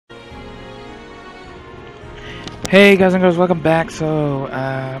Hey guys and girls, welcome back.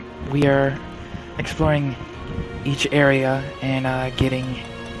 So we are exploring each area and getting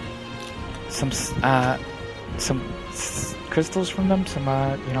some crystals from them, some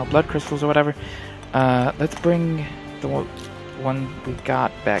blood crystals or whatever. Let's bring the one we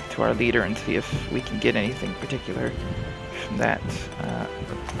got back to our leader and see if we can get anything particular from that.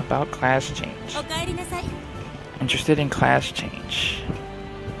 About class change. Interested in class change.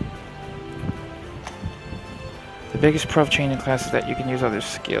 The biggest pro of changing class is that you can use other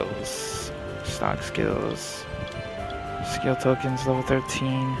skills. Stock skills. Skill tokens, level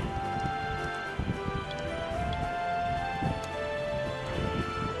 13.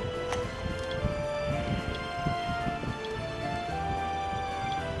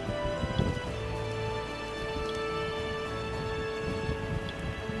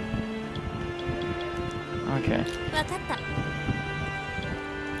 Okay.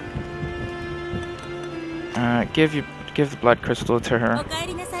 Give the blood crystal to her.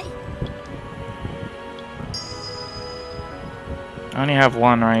 I only have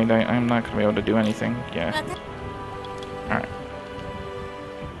one, right? I'm not gonna be able to do anything. Yeah. Alright.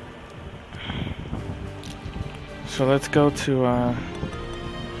 So let's go to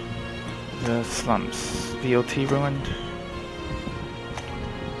the slums. VOT ruined.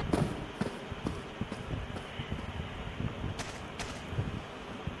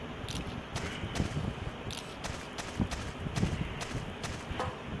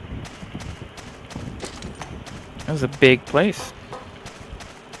 That was a big place.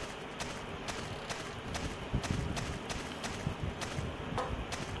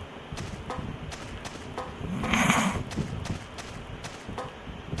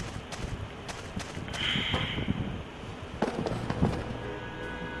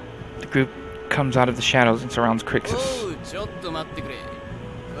 The group comes out of the shadows and surrounds Crixus.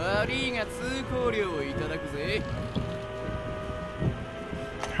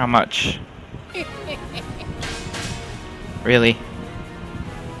 How much? Really?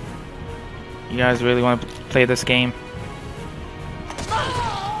 You guys really want to play this game?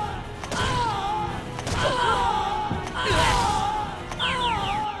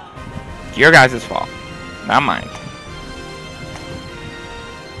 Your guys' fault, not mine.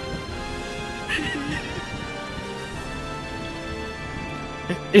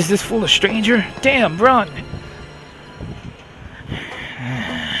 Is this fool a stranger? Damn, run!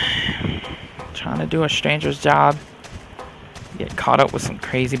 Trying to do a stranger's job. Get caught up with some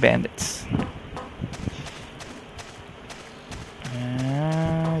crazy bandits.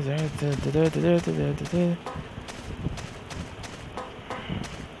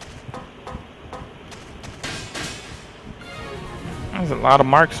 There's a lot of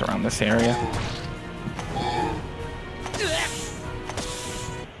marks around this area.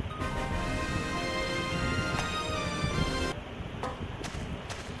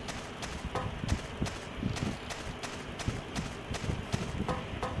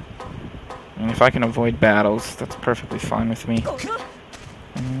 And if I can avoid battles, that's perfectly fine with me.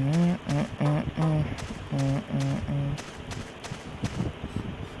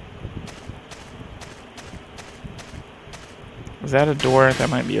 Is that a door? That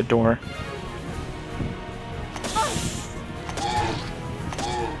might be a door.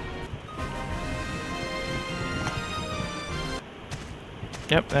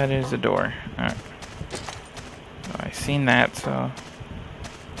 Yep, that is a door. Alright. So I've seen that, so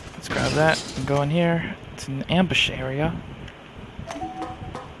let's grab that and go in here. It's an ambush area.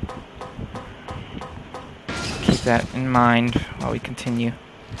 Keep that in mind while we continue.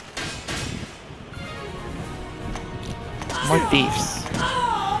 More thieves.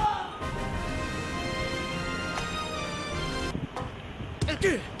 I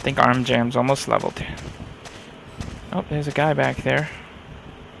think Arm Jam's almost leveled. Oh, there's a guy back there.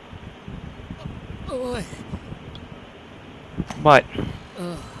 What?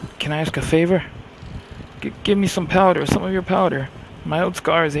 Can I ask a favor? Give me some powder, some of your powder. My old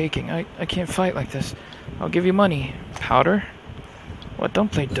scar is aching. I can't fight like this. I'll give you money. Powder? What? Don't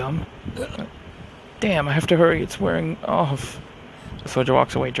play dumb. Damn, I have to hurry. It's wearing off. The soldier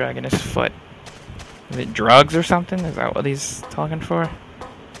walks away, dragging his foot. Is it drugs or something? Is that what he's talking for?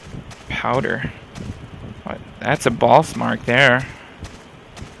 Powder. What? That's a boss mark there.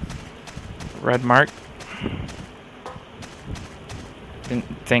 Red mark. Didn't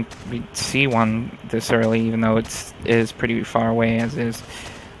think we'd see one this early, even though it is pretty far away as is.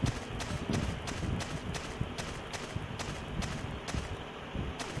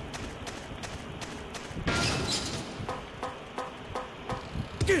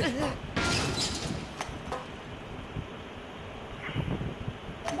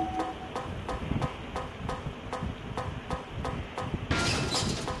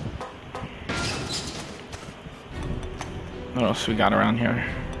 What else we got around here?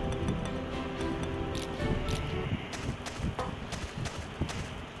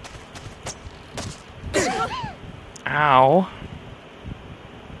 Ow.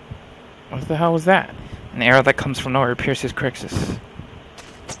 What the hell was that? An arrow that comes from nowhere pierces Crixus.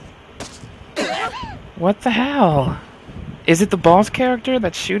 What the hell? Is it the boss character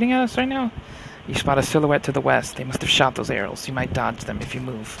that's shooting at us right now? You spot a silhouette to the west. They must have shot those arrows. You might dodge them if you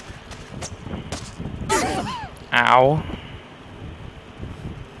move. Ow.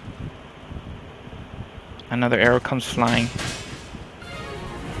 Another arrow comes flying.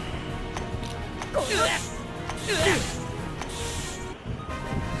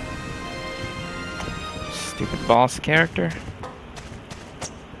 Stupid boss character.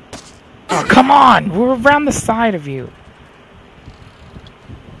 Oh, come on! We're around the side of you.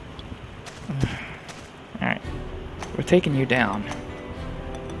 Alright. We're taking you down.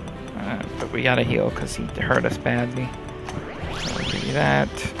 But we gotta heal because he hurt us badly. So we'll give you that.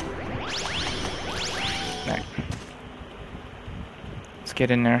 Right. Let's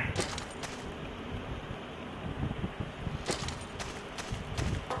get in there.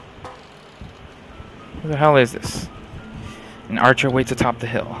 Who the hell is this? An archer waits atop the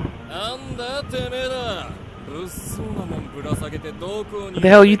hill. Who the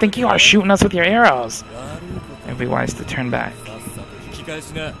hell you think you are, shooting us with your arrows? It'd be wise to turn back.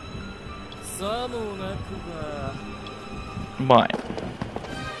 But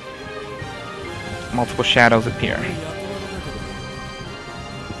multiple shadows appear.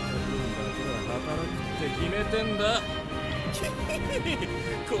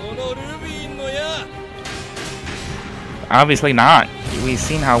 Obviously not. We've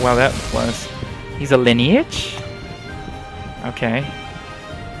seen how well that was. He's a lineage? Okay.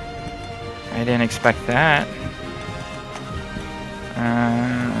 I didn't expect that.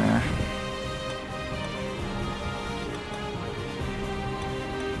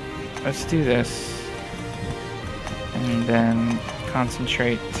 Let's do this. And then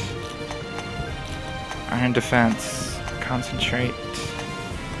concentrate. Iron defense. Concentrate.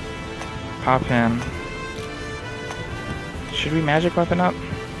 Pop him. Should we magic weapon up?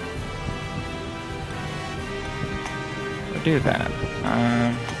 We'll do that.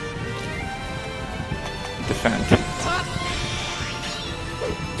 Defend.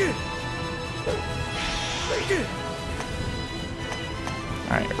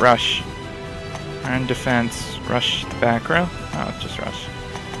 Alright, rush. Iron defense. Rush the back row. Oh, just rush.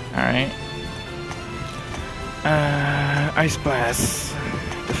 Alright. Ice blast.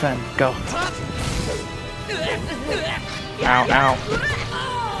 Defend. Go. Ow, ow.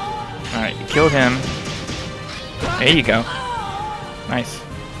 Alright, you killed him. There you go. Nice.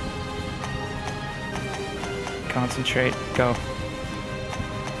 Concentrate. Go.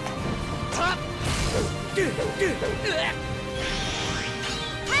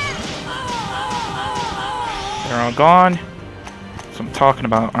 They're all gone. That's what I'm talking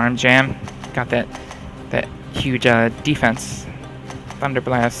about. Arm jam. Got that huge defense. Thunder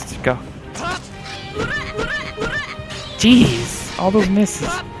blast. Go. Jeez, all those misses.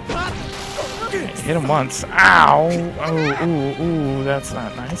 Hit him once. Ow! Oh, ooh, ooh, that's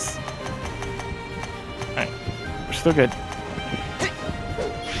not nice. Alright, we're still good.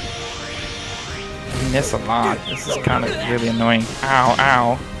 We miss a lot. This is kind of really annoying. Ow,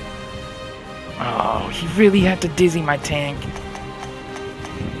 ow. Oh, he really had to dizzy my tank.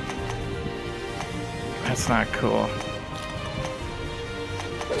 That's not cool.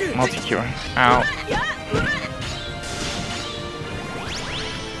 Multi-cure. Ow.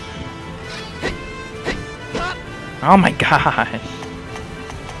 Oh my gosh.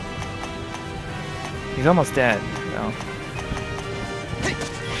 He's almost dead, though.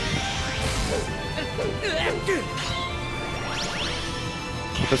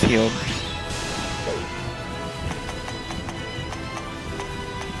 Keep us healed.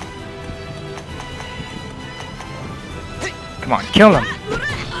 Come on, kill him.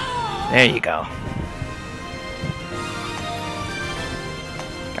 There you go.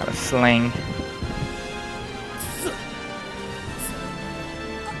 Got a sling.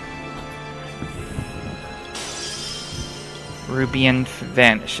 Rubian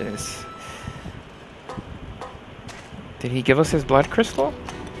vanishes. Did he give us his blood crystal?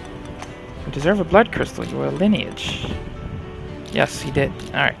 You deserve a blood crystal. You are a lineage. Yes, he did.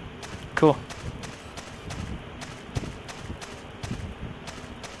 Alright. Cool.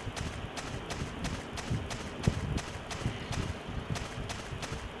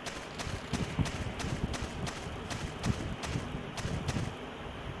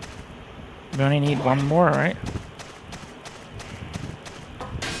 We only need one more, right?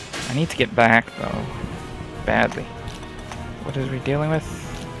 I need to get back, though. Badly. What is we dealing with?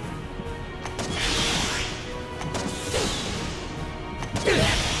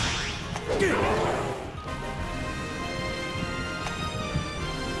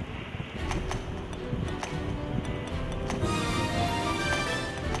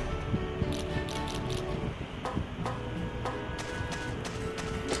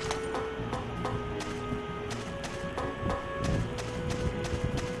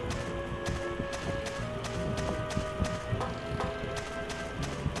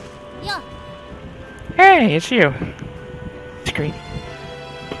 Hey, it's you. Discreet.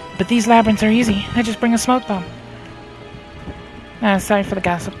 But these labyrinths are easy. I just bring a smoke bomb. Sorry for the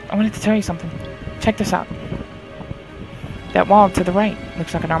gossip. I wanted to tell you something. Check this out. That wall to the right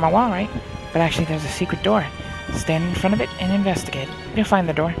looks like a normal wall, right? But actually there's a secret door. Stand in front of it and investigate. You'll find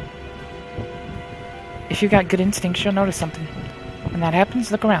the door. If you've got good instincts, you'll notice something. When that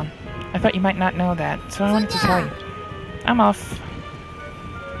happens, look around. I thought you might not know that, so I wanted to tell you. I'm off.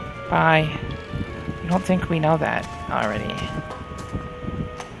 Bye. I don't think we know that already.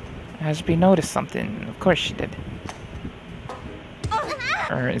 Has we noticed something? Of course she did.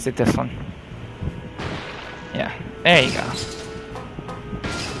 Or is it this one? Yeah, there you go.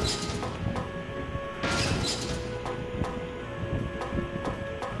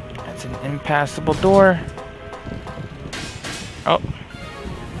 That's an impassable door. Oh.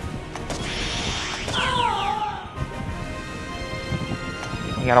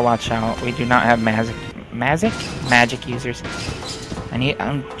 We gotta watch out. We do not have magic users.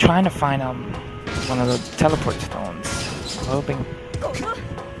 I'm trying to find one of the teleport stones. I'm hoping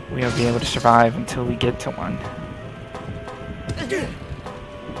we'll be able to survive until we get to one.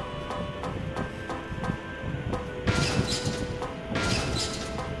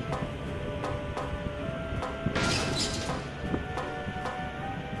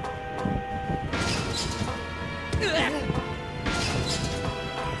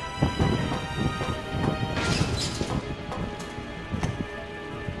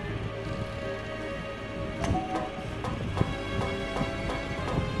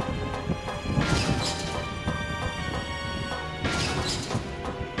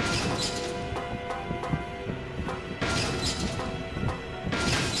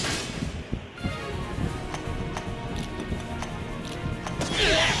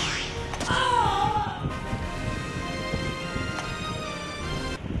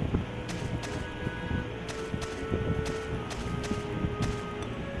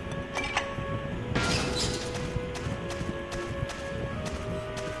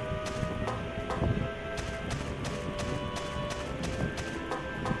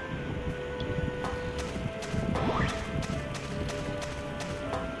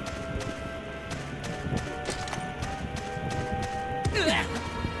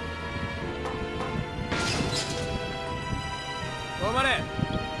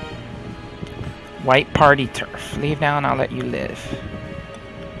 White party turf. Leave now and I'll let you live.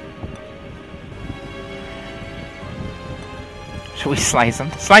 Should we slice him?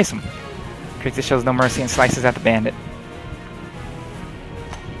 Slice him! Crixus shows no mercy and slices at the bandit.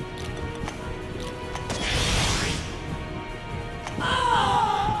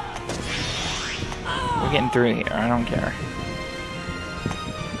 We're getting through here. I don't care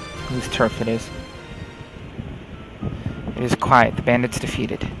whose turf it is. It is quiet. The bandit's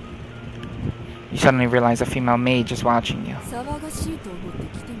defeated. You suddenly realize a female mage is watching you.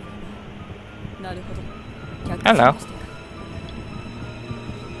 Hello.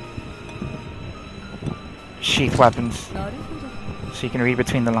 Sheath weapons, so you can read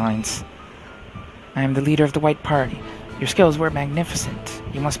between the lines. I am the leader of the White Party. Your skills were magnificent.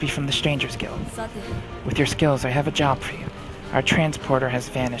 You must be from the Strangers Guild. With your skills, I have a job for you. Our transporter has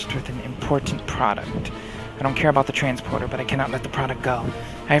vanished with an important product. I don't care about the transporter, but I cannot let the product go.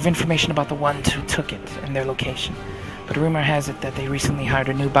 I have information about the ones who took it and their location. But rumor has it that they recently hired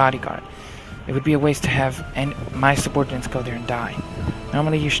a new bodyguard. It would be a waste to have my subordinates go there and die.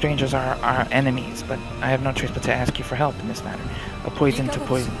 Normally you strangers are our enemies, but I have no choice but to ask you for help in this matter. A poison to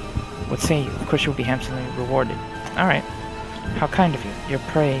poison. What say you? Of course you'll be handsomely rewarded. Alright. How kind of you. Your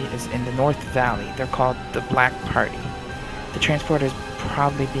prey is in the North Valley. They're called the Black Party. The transporter is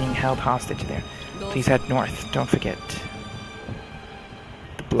probably being held hostage there. Please head north. Don't forget.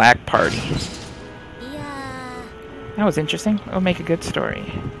 The Black Party. That was interesting. It'll make a good story.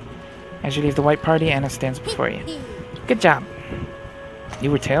 As you leave the White Party, Anna stands before you. Good job. You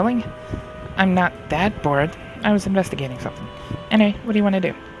were tailing? I'm not that bored. I was investigating something. Anyway, what do you want to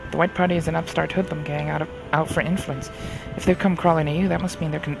do? The White Party is an upstart hoodlum gang out for influence. If they've come crawling at you, that must mean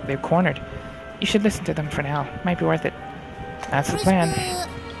they're cornered. You should listen to them for now. Might be worth it. That's the plan.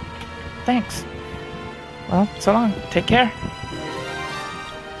 Thanks. Well, so long. Take care.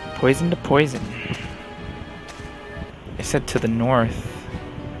 Poison to poison. I said to the north.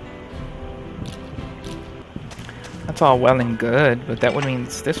 That's all well and good, but that would mean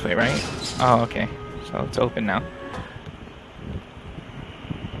it's this way, right? Oh, okay. So it's open now.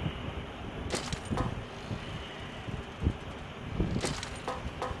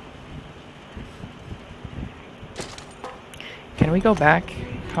 Can we go back?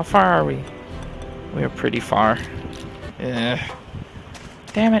 How far are we? We are pretty far. Ugh.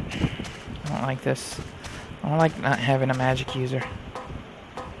 Damn it. I don't like this. I don't like not having a magic user.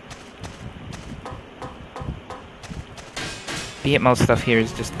 Be it most stuff here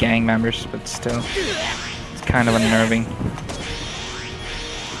is just gang members, but still. It's kind of unnerving.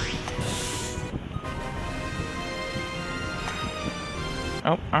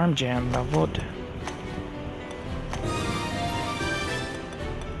 Oh, arm jam, the wood.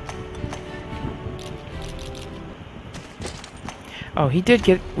 Oh, we did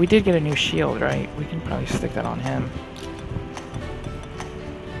get a new shield, right? We can probably stick that on him.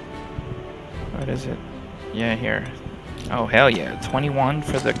 What is it? Yeah, here. Oh, hell yeah. 21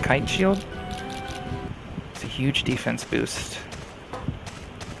 for the kite shield. It's a huge defense boost.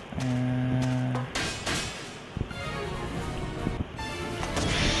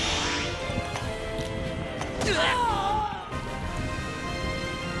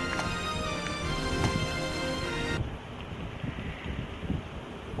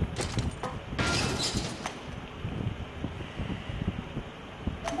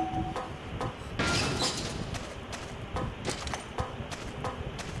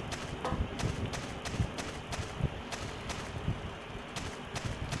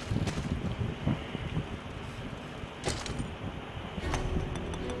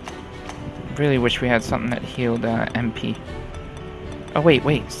 Really wish we had something that healed MP. Oh wait,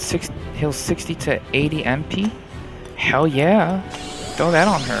 heals 60 to 80 MP? Hell yeah! Throw that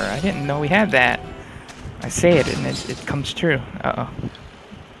on her. I didn't know we had that. I say it and it comes true. Uh-oh.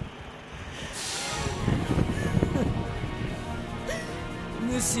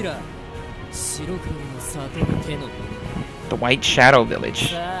 The White Shadow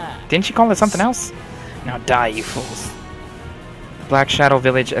Village. Didn't she call it something else? Now die, you fools. Black Shadow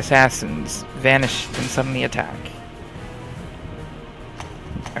Village assassins vanished and suddenly attack.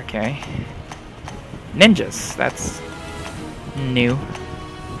 Okay. Ninjas, that's new.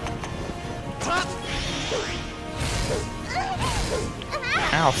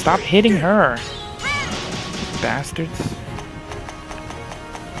 Ow, stop hitting her. Bastards.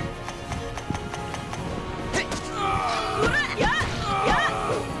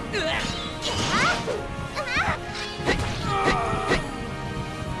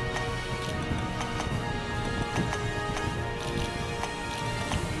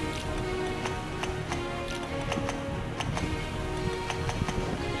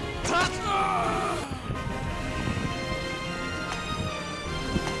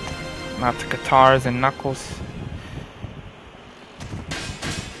 Lots of guitars and knuckles.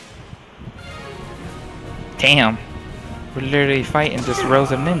 Damn. We're literally fighting just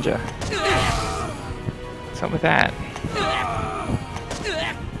rows of ninja. What's up with that?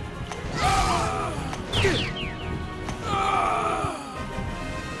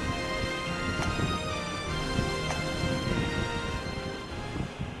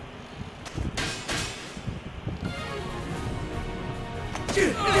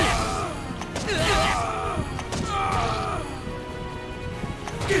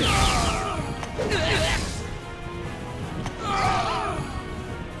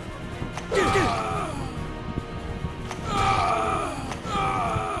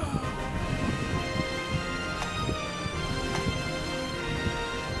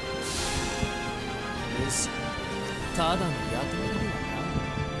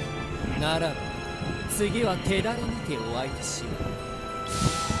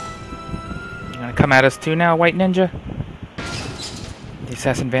 You gonna come at us too now, White Ninja? The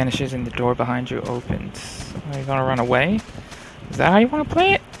assassin vanishes and the door behind you opens. Are you gonna run away? Is that how you wanna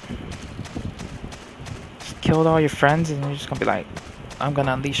play it? Just killed all your friends and you're just gonna be like, I'm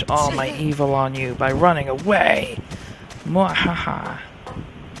gonna unleash all my evil on you by running away! Mwahaha.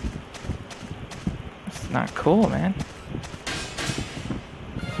 That's not cool, man.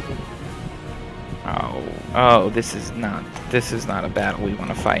 Oh, this is not a battle we want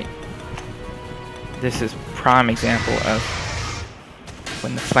to fight. This is prime example of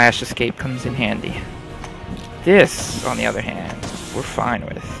when the flash escape comes in handy. This, on the other hand, we're fine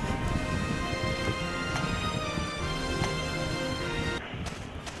with.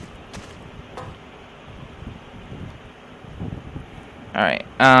 Alright,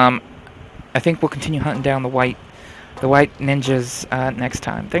 I think we'll continue hunting down the white ninjas next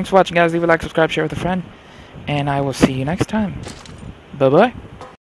time. Thanks for watching, guys. Leave a like, subscribe, share with a friend, and I will see you next time. Bye-bye.